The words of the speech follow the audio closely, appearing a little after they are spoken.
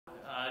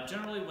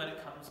Generally, when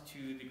it comes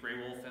to the gray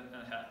wolf and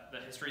the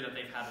history that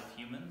they've had with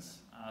humans,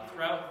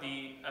 from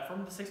the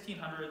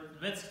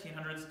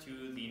mid-1600s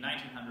to the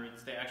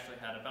 1900s, they actually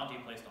had a bounty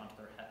placed onto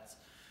their heads.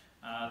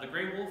 The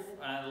gray wolf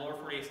in the lower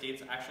 48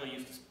 states actually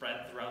used to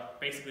spread throughout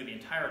basically the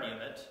entirety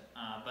of it,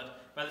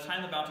 but by the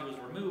time the bounty was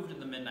removed in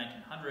the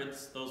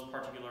mid-1900s, those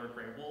particular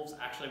gray wolves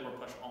actually were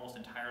pushed almost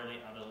entirely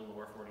out of the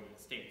lower 48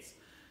 states.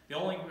 The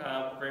only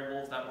gray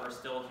wolves that were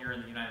still here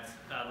in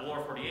the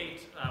lower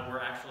 48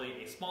 were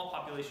actually a small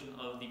population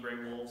of the gray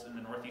wolves in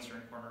the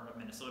northeastern corner of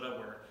Minnesota,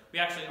 where we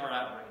actually are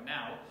at right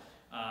now.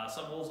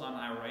 Some wolves on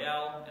Isle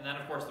Royale, and then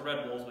of course the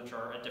red wolves, which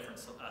are a different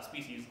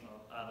species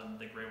than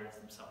the gray wolves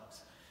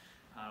themselves.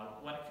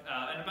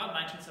 In about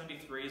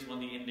 1973 is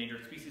when the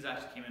Endangered Species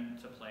Act came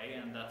into play,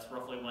 and that's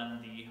roughly when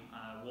the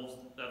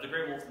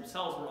gray wolves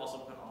themselves were also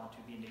put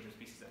onto the Endangered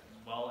Species Act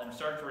as well, and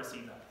started to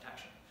receive that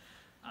protection.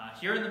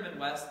 Here in the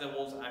Midwest, the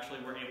wolves actually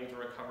were able to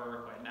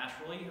recover quite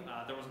naturally.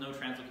 There was no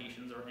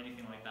translocations or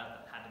anything like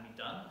that had to be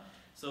done.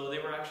 So they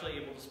were actually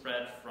able to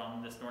spread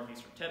from this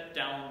northeastern tip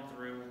down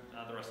through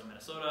the rest of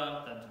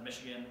Minnesota, then to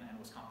Michigan and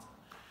Wisconsin.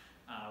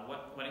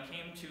 When it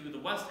came to the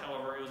West,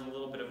 however, it was a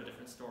little bit of a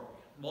different story.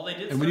 Well, they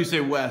did. And when you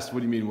say West, what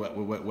do you mean?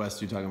 What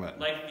West are you talking about?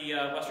 Like the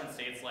western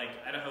states, like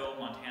Idaho,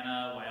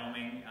 Montana,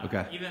 Wyoming,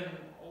 even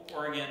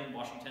Oregon,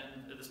 Washington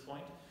at this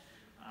point.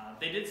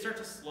 They did start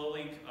to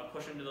slowly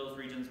push into those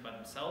regions by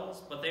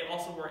themselves, but they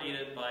also were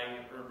aided by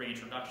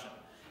reintroduction.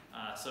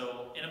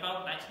 So in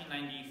about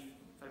 1990,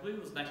 I believe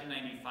it was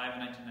 1995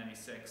 and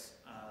 1996,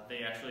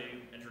 they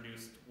actually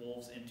introduced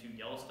wolves into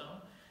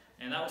Yellowstone.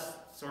 And that was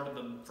sort of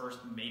the first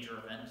major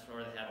event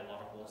where they had a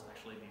lot of wolves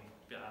actually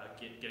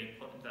getting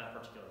put into that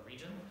particular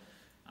region.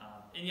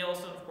 In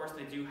Yellowstone, of course,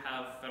 they do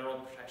have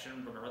federal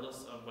protection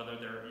regardless of whether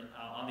they're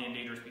on the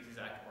Endangered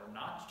Species Act or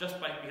not, just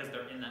because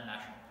they're in that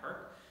national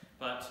park.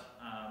 But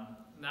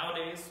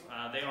nowadays,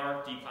 they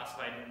are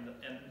declassified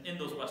in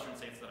those western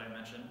states that I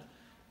mentioned.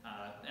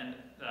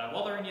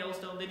 While they're in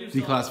Yellowstone, they do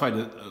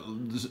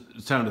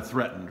declassified sounded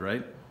threatened,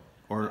 right?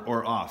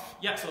 Or off?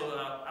 Yeah, so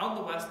out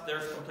in the West,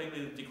 they're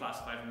completely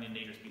declassified from the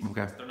endangered species.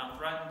 Okay. They're not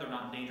threatened, they're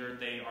not endangered,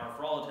 they are,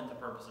 for all intents and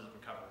purposes,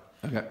 recovered.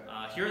 Okay.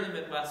 Here in the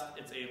Midwest,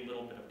 it's a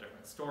little bit of a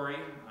different story.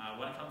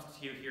 When it comes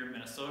to here in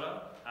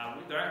Minnesota,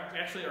 we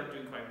actually are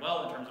doing quite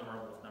well in terms of our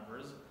wolf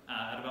numbers,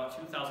 at about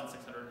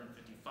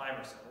 2,655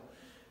 or so.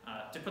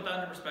 To put that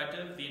into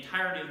perspective, the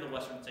entirety of the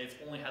western states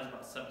only has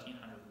about 1,700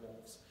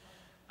 wolves.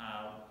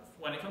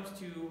 When it comes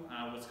to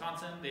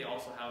Wisconsin, they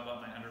also have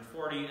about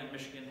 940, and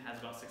Michigan has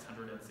about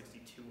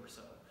 662 or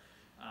so.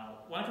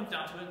 When it comes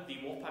down to it, the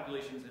wolf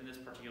populations in this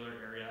particular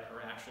area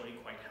are actually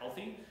quite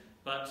healthy,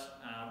 but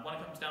when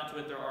it comes down to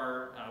it, there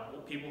are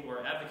people who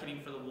are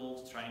advocating for the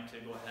wolves, trying to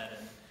go ahead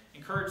and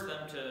encourage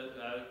them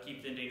to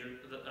keep the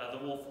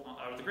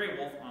gray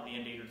wolf on the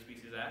Endangered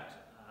Species Act,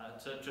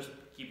 to just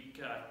keep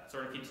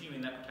sort of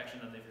continuing that protection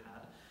that they've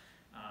had.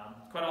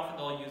 Quite often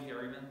they'll use the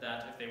argument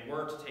that if they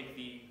were to take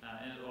the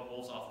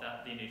wolves off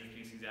the Endangered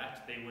Species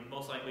Act, they would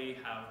most likely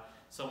have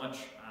so much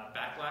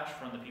backlash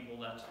from the people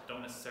that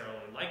don't necessarily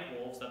like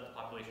wolves that the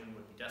population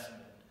would be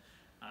decimated.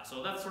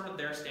 So that's sort of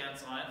their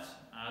stance on it.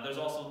 There's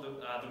also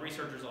the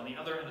researchers on the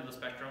other end of the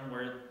spectrum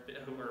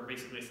who are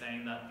basically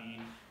saying that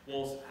the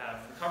wolves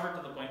have recovered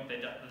to the point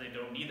that they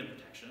don't need the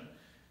protection.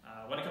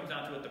 When it comes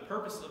down to it, the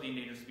purpose of the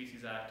Endangered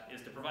Species Act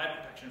is to provide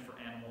protection for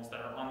animals that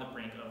are on the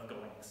brink of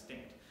going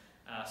extinct.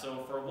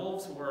 So for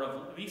wolves who are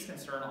of least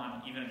concern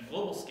on even a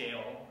global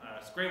scale,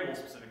 gray wolves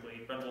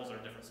specifically, red wolves are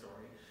a different story.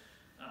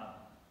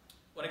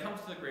 When it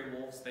comes to the gray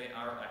wolves, they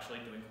are actually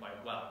doing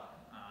quite well.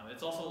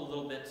 It's also a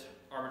little bit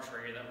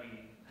arbitrary that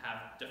we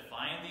have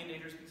defined the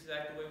Endangered Species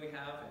Act the way we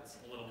have. It's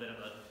a little bit of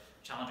a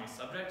challenging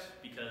subject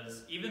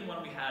because even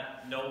when we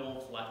had no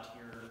wolves left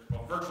here,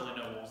 or virtually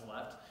no wolves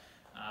left,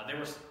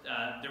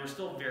 they were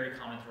still very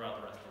common throughout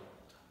the rest of the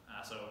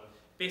world. So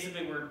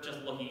basically, we're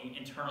just looking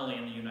internally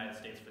in the United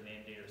States for the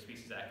Endangered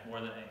Species Act more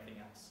than anything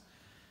else.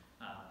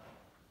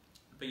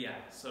 But yeah,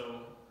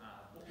 so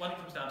when it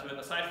comes down to it,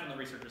 aside from the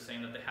researchers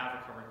saying that they have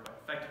recovered quite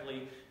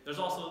effectively, there's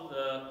also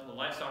the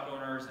livestock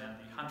owners and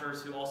the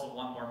hunters who also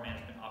want more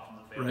management options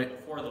available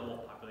for the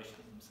wolf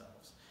populations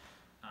themselves.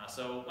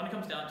 So when it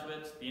comes down to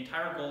it, the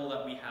entire goal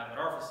that we have at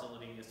our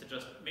facility is to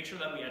just make sure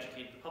that we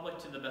educate the public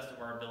to the best of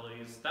our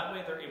abilities. That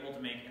way they're able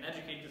to make an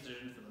educated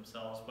decision for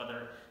themselves,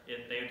 whether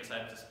they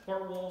decide to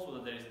support wolves,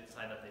 whether they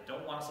decide that they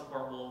don't want to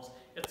support wolves.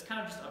 It's kind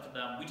of just up to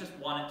them. We just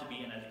want it to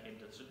be an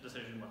educated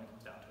decision when it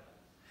comes down to it.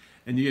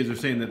 And you guys are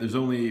saying that there's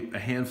only a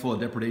handful of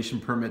depredation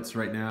permits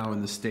right now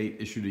in the state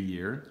issued a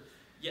year?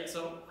 Yeah,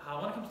 so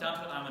when it comes down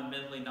to it, I'm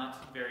admittedly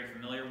not very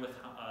familiar with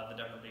the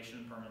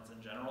depredation permits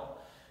in general.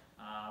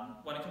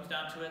 When it comes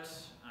down to it,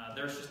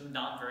 there's just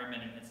not very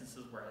many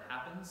instances where it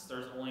happens.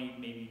 There's only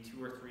maybe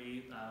 2 or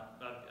 3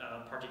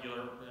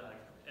 particular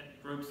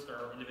groups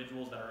or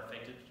individuals that are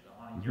affected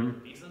on a yearly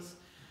basis.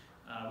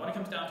 When it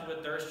comes down to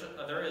it, there is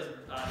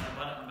an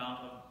abundant amount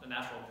of the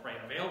natural prey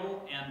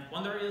available, and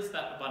when there is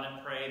that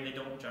abundant prey, they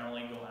don't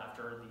generally go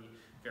after the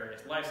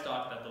various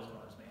livestock that those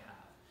owners may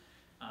have.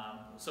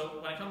 So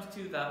when it comes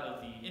to that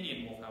of the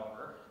Indian wolf,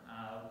 however,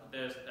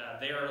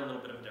 they are a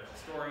little bit of a different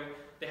story.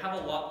 They have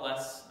a lot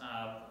less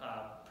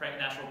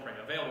natural prey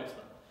available to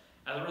them.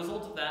 As a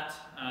result of that,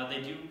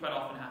 they do quite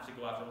often have to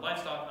go after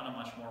livestock on a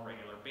much more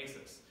regular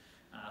basis.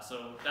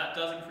 So that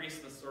does increase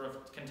the sort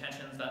of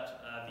contentions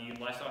that the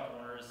livestock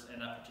owners in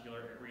that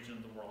particular region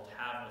of the world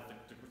have with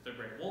the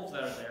gray wolves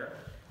that are there.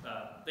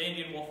 The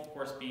Indian wolf, of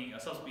course, being a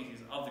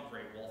subspecies of the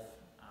gray wolf.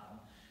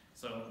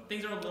 So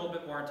things are a little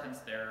bit more intense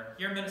there.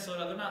 Here in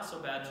Minnesota, they're not so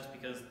bad just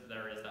because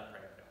there is that prey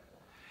available.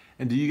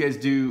 And do you guys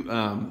does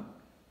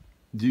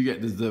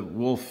the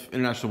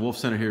International Wolf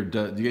Center here,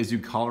 do you guys do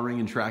collaring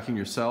and tracking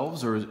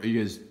yourselves, or are you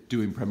guys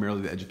doing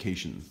primarily the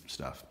education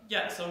stuff?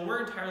 Yeah, so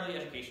we're entirely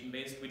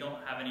education-based. We don't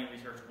have any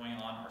research going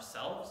on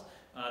ourselves.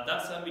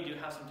 That said, we do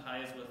have some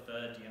ties with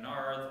the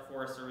DNR, the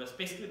Forest Service,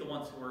 basically the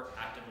ones who are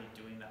actively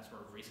doing that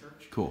sort of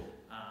research. Cool.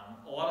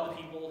 A lot of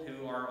the people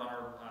who are on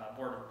our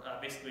board,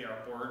 basically our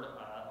board,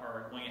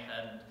 are going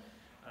ahead and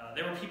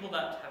there were people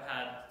that have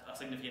had a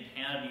significant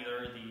hand in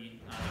either the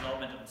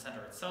development of the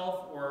center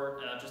itself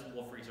or just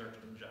wolf research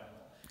in general.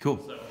 Cool.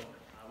 So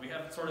we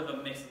have sort of a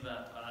mix of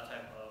that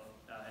type of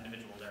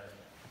individual there.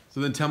 So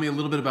then tell me a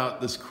little bit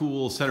about this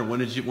cool center. When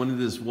did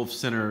this Wolf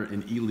Center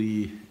in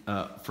Ely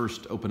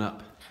first open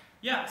up?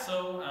 Yeah,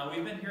 so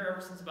we've been here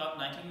ever since about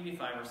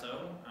 1985 or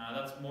so.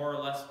 That's more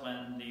or less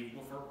when the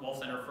Wolf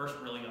Center first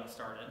really got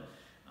started.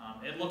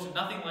 It looked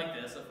nothing like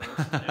this at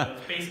first. It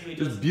was basically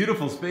just... This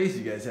beautiful space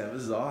you guys have.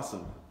 This is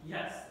awesome.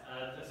 Yes,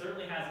 it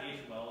certainly has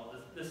aged well.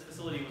 This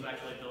facility was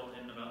actually built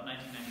in about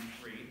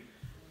 1993.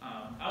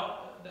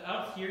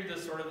 Out here,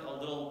 there's sort of a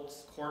little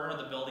corner of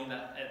the building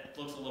that it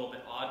looks a little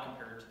bit odd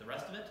compared to the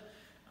rest of it.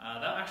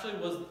 That actually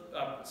was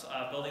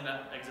a building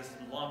that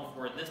existed long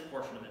before this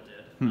portion of it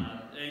did.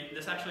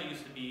 This actually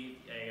used to be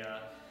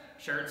a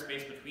shared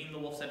space between the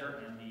Wolf Center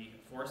and the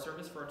Forest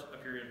Service for a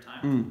period of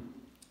time.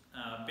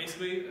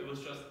 Basically, it was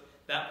just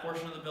that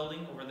portion of the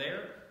building over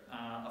there,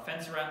 a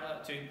fence around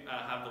to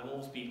have the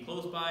wolves be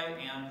enclosed by,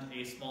 and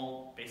a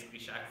small, basically,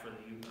 shack for the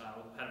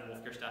head of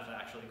wolf care staff to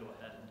actually go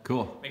ahead and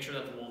make sure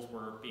that the wolves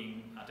were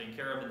being taken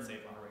care of and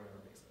safe on a regular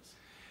basis.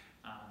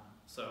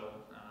 To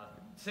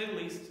say the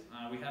least,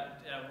 we've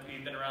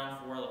been around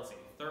for,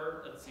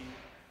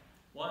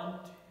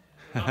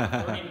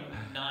 about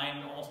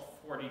 39, almost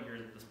 40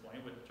 years at this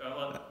point, which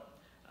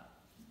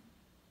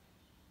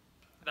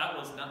that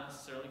was not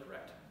necessarily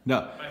correct.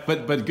 No,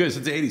 but good,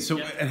 since the 80s. So,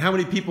 yes. And how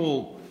many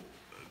people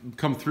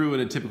come through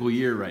in a typical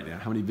year right now?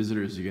 How many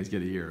visitors do you guys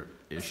get a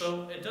year-ish?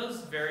 So it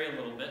does vary a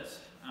little bit.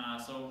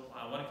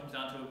 When it comes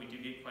down to it, we do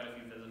get quite a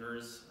few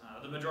visitors.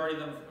 The majority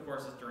of them, of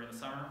course, is during the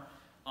summer.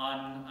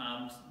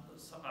 On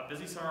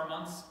busy summer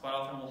months, quite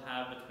often we'll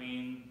have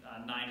between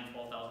 9,000 to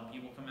 12,000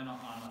 people come in on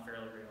a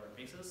fairly regular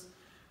basis.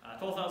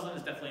 12,000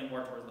 is definitely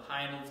more towards the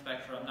high end of the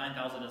spectrum.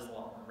 9,000 is a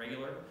lot more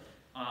regular.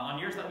 On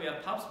years that we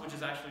have pups, which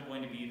is actually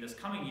going to be this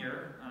coming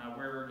year,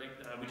 where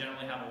we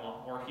generally have a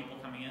lot more people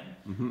coming in,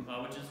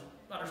 which is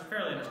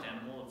fairly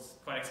understandable. It's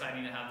quite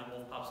exciting to have the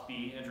wolf pups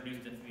be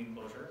introduced into the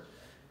enclosure.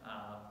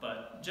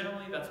 But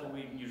generally, that's what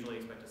we usually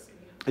expect to see.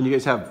 And you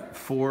guys have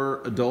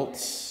 4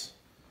 adults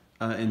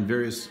in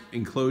various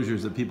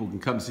enclosures that people can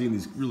come see in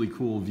these really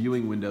cool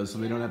viewing windows, so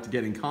they don't have to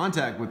get in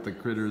contact with the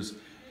critters,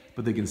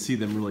 but they can see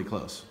them really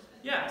close.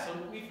 Yeah, so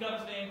we've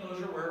got today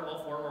enclosure where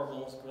all 4 of our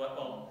wolves,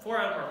 4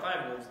 out of our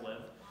 5 wolves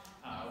live.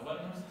 When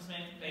it comes to this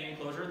main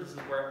enclosure, this is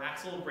where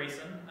Axel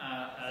Grayson,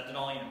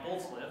 Denali, and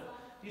Bolts live.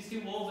 These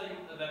 2 wolves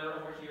that are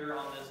over here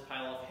on this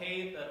pile of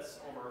hay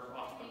that's over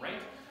off to the right,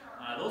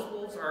 those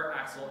wolves are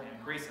Axel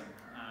and Grayson.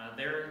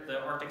 They're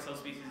the Arctic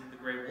subspecies of the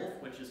gray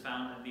wolf, which is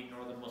found in the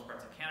northernmost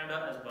parts of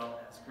Canada as well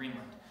as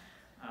Greenland.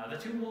 The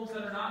 2 wolves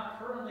that are not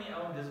currently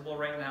out visible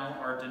right now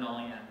are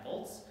Denali and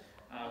Bolts.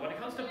 When it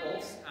comes to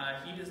Bolts,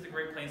 he is the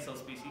Great Plains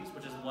subspecies,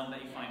 which is one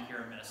that you find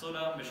here in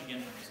Minnesota, Michigan,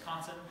 and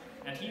Wisconsin,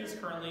 and he is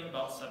currently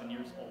about 7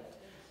 years old.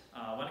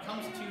 When it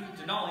comes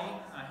to Denali,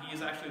 he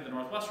is actually the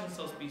northwestern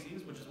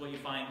subspecies, which is what you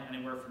find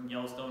anywhere from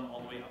Yellowstone all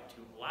the way up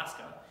to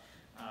Alaska.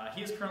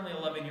 He is currently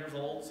 11 years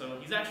old, so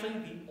he's actually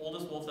the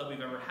oldest wolf that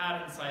we've ever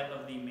had inside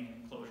of the main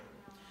enclosure.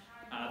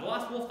 The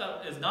last wolf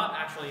that is not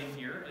actually in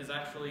here is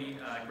actually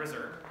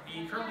Grizzr.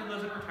 He currently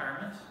lives in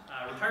retirement.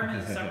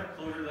 Retirement is a separate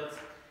enclosure that's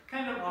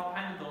kind of off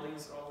behind the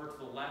buildings over to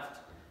the left.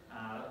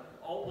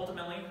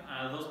 Ultimately,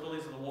 those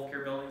buildings are the wolf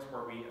care buildings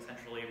where we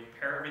essentially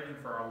prepare everything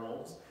for our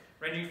wolves,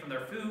 ranging from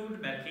their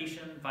food,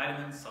 medication,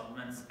 vitamins,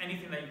 supplements,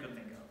 anything that you could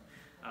think of.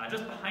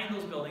 Just behind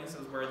those buildings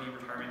is where the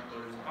retirement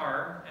enclosures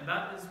are, and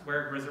that is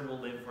where Grizzr will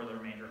live for the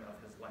remainder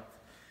of his life.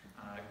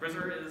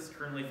 Grizzr is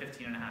currently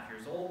 15 and a half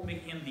years old,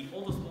 making him the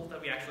oldest wolf that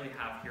we actually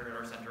have here at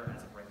our center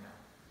as of right now.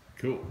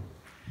 Cool.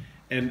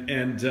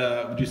 And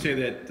would you say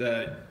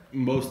that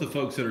most of the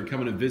folks that are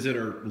coming to visit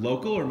are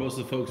local, or most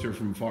of the folks are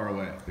from far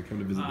away that come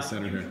to visit the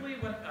center here? Usually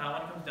when it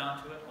comes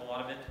down to it, a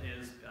lot of it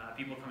is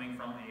people coming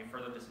from a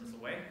further distance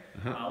away.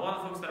 A lot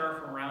of folks that are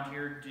from around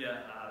here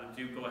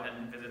do go ahead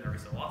and visit every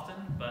so often,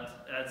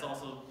 but it's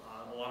also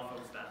a lot of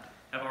folks that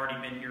have already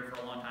been here for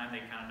a long time. They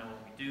kind of know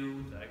what we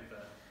do,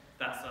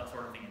 that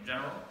sort of thing in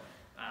general.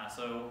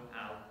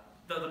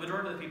 The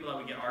majority of the people that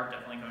we get are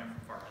definitely coming from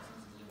far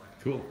distances away.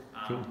 Cool.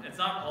 Cool. It's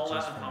not all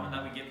that uncommon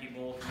that we get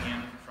people coming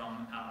in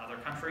from other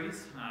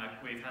countries.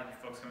 We've had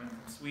folks come in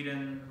from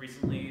Sweden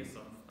recently,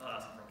 some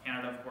from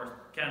Canada, of course.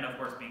 Canada, of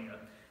course, being a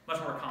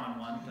much more common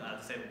one,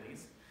 to say the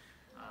least.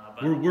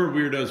 But We're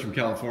weirdos from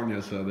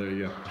California, so there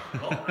you go.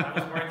 Well, I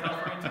was born in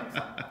California too,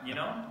 so, you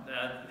know,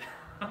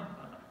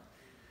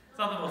 it's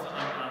not the most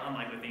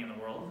unlikely thing in the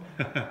world.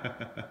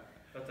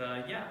 But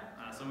yeah,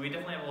 so we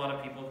definitely have a lot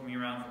of people coming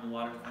around from a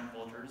lot of different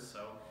cultures.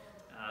 So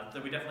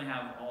we definitely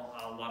have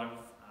a lot of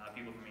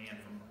people coming in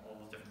from all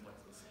those different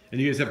places. And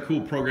you guys have cool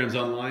programs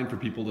online for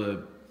people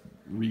to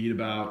read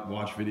about,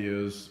 watch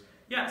videos,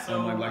 yeah, so,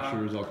 online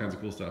lectures, all kinds of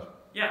cool stuff.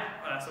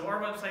 Yeah, so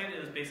our website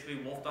is basically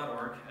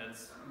wolf.org.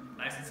 It's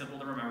nice and simple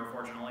to remember,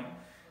 fortunately.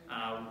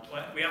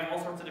 We have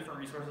all sorts of different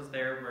resources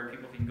there where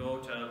people can go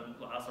to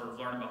sort of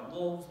learn about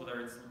wolves,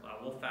 whether it's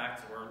wolf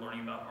facts or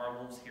learning about our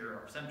wolves here at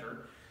our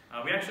center.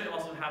 We actually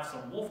also have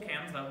some wolf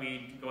cams that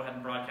we go ahead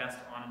and broadcast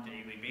on a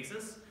daily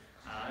basis.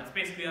 It's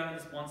basically under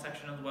this one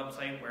section of the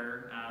website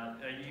where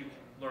you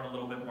learn a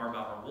little bit more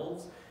about our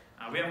wolves.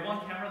 We have one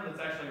camera that's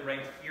actually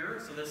right here,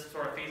 so this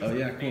sort of faces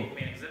the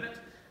main exhibit.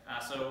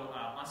 So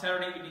on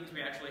Saturday evenings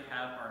we actually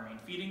have our main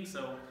feeding.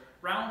 So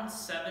around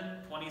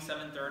 7:20,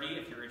 7:30,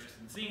 if you're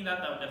interested in seeing that,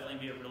 that would definitely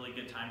be a really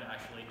good time to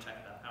actually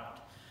check that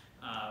out.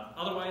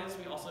 Otherwise,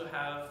 we also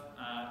have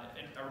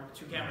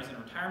 2 cameras in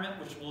retirement,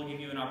 which will give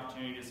you an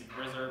opportunity to see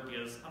Grizzler,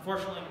 because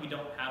unfortunately we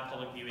don't have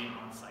public viewing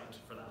on site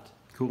for that.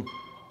 Cool.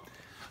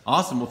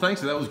 Awesome. Well,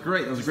 thanks. That was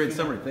great. That was a great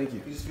summary. Thank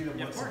you. You just feed them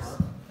once a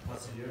month?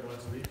 Once a year,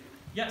 once a week?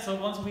 Yeah, so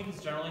once a week is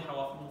generally how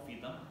often we'll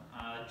feed them.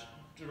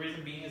 The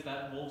reason being is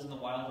that wolves in the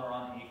wild are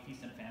on a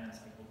feast and famine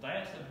cycle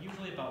diet, so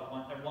usually about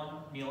one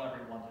meal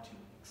every 1 to 2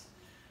 weeks.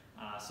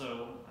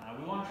 So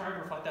we want to try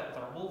to reflect that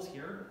with our wolves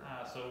here.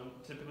 So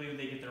typically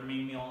they get their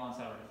main meal on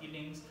Saturday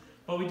evenings,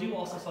 but we do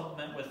also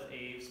supplement with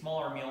a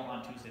smaller meal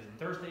on Tuesdays and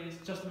Thursdays,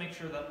 just to make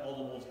sure that all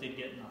the wolves did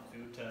get enough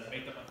food to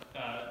make them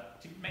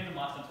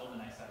last until the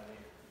next Saturday.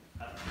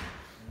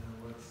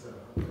 What's the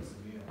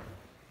meal?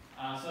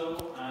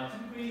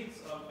 Typically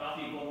it's about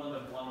the equivalent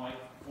of one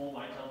full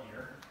white-tailed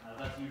deer.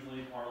 That's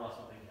usually more or less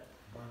what they get.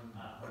 One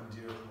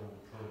deer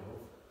per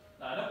wolf?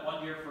 No,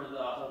 1 deer for the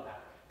whole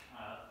pack.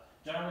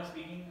 Generally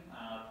speaking,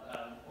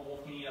 a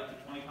wolf can eat up to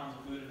 20 pounds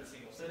of food in a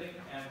single sitting,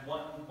 and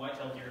one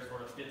white-tailed deer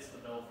sort of fits the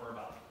bill for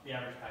about the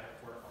average pack of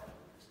 4 to 5 wolves.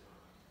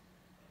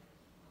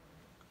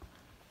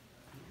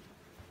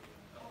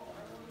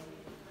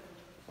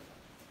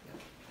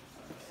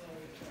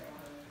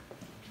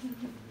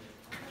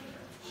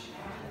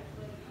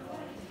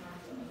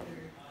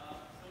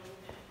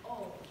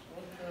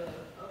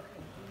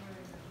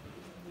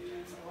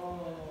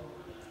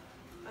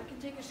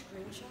 Take a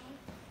screenshot?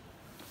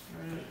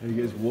 Are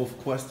you guys wolf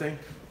questing?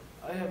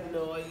 I have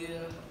no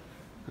idea.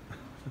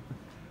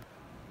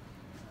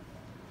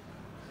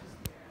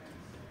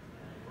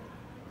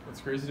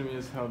 What's crazy to me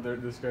is how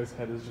this guy's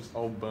head is just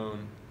all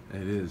bone.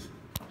 It is.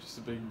 Just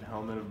a big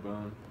helmet of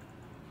bone.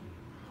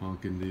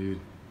 Honking dude.